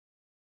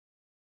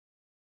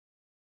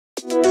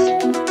My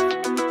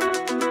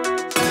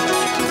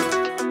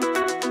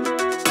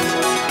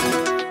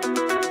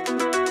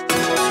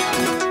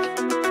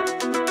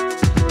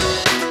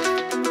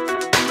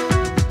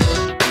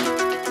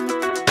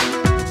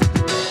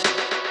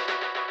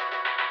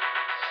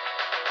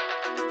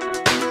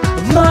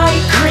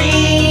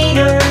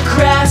greener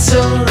grass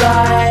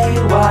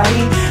alive, why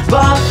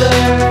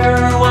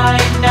bother, why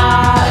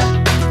not?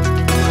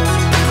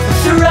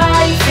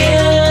 Thrive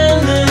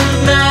in the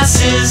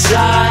masses,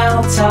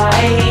 I'll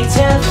tie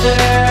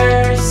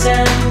tethers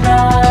and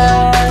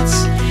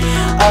knots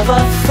of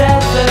a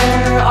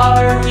feather,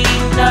 are we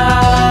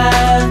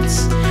not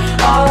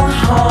all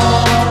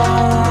home?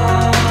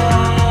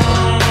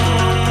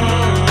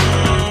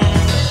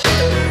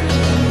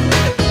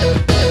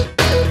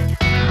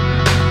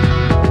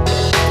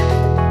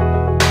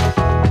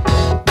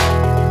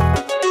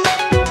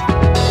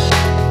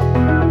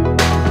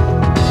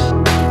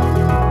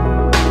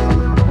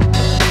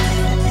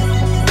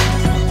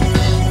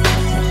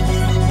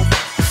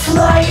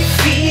 Light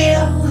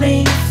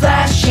feeling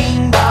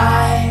flashing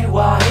by,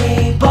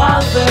 why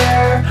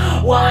bother,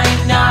 why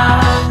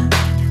not?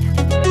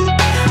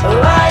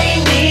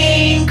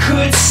 Lightning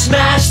could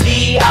smash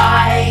the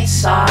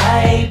ice,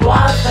 I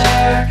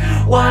bother,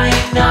 why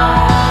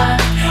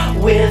not?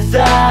 With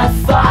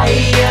the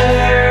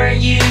fire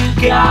you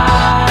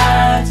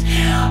got,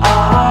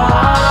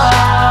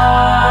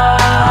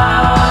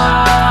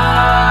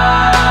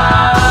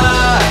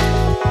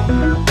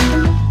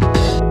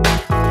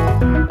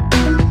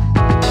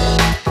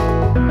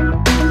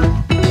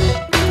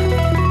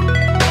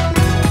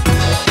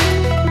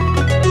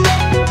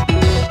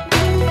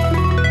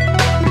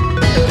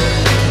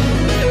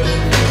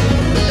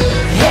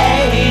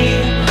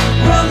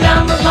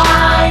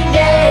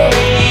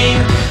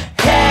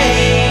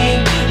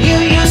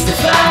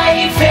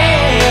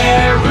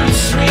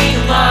 roots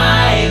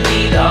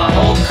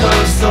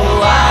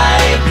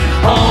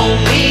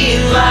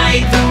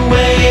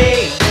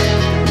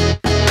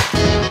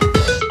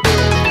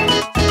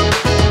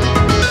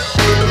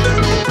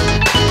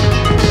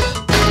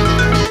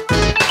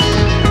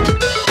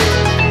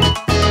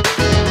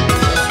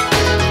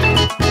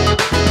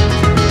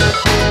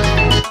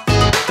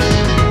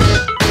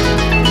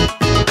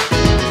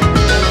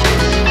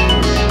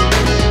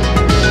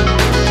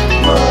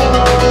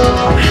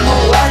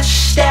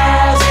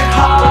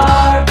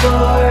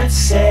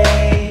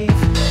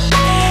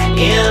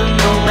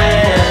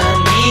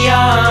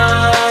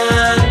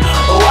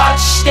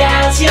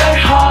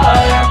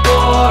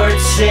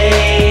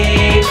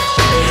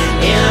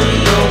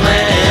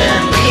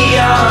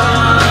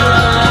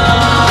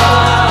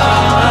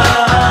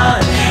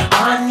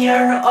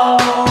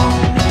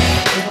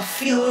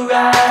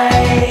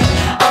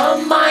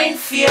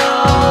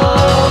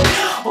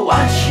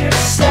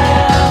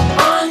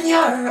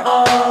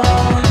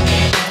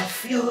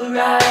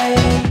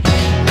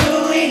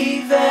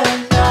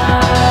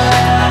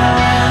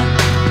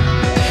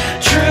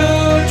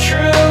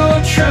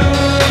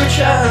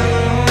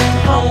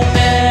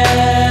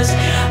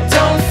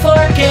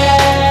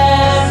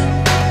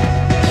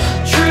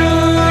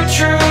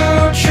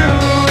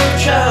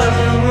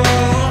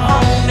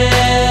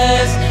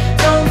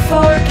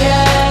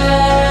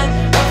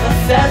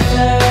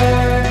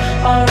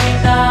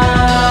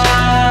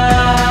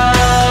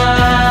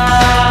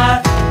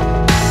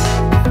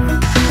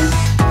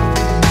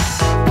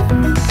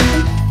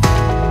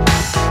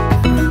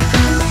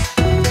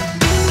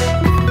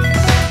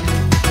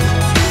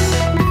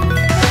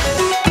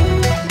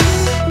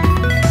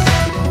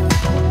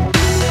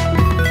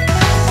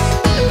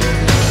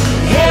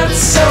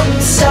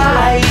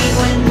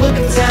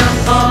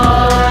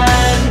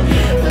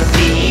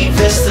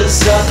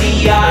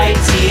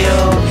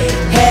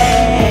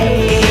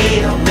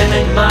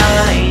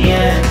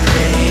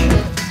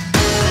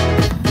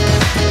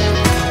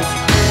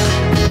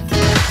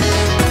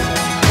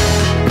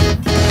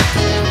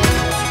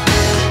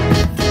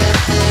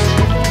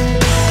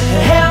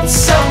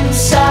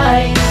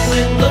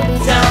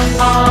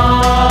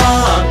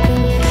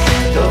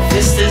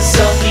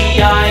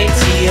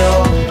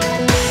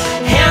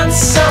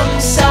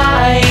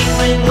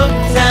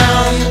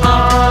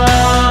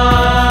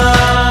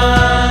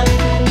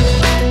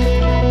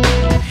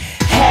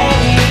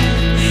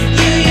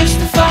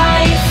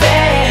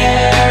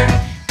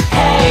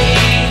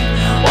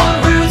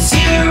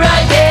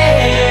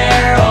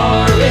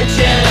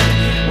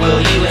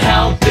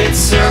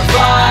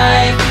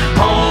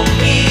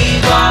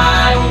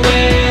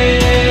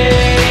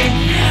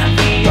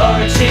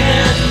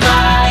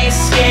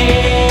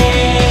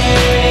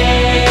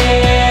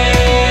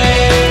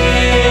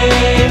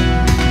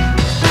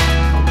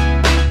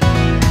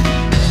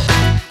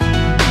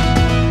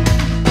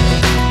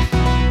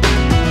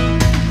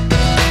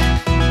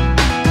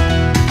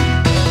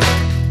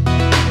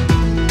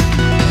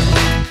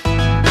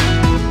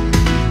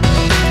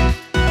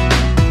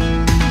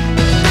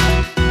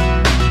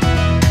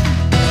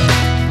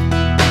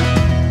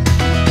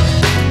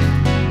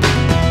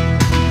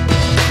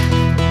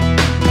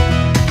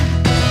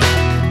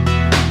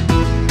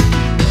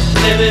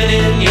living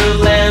in your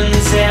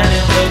lens and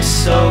it looks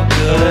so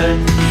good.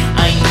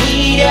 I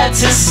need it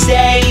to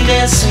stay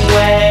this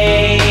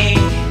way.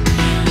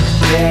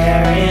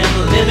 Therein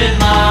living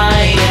my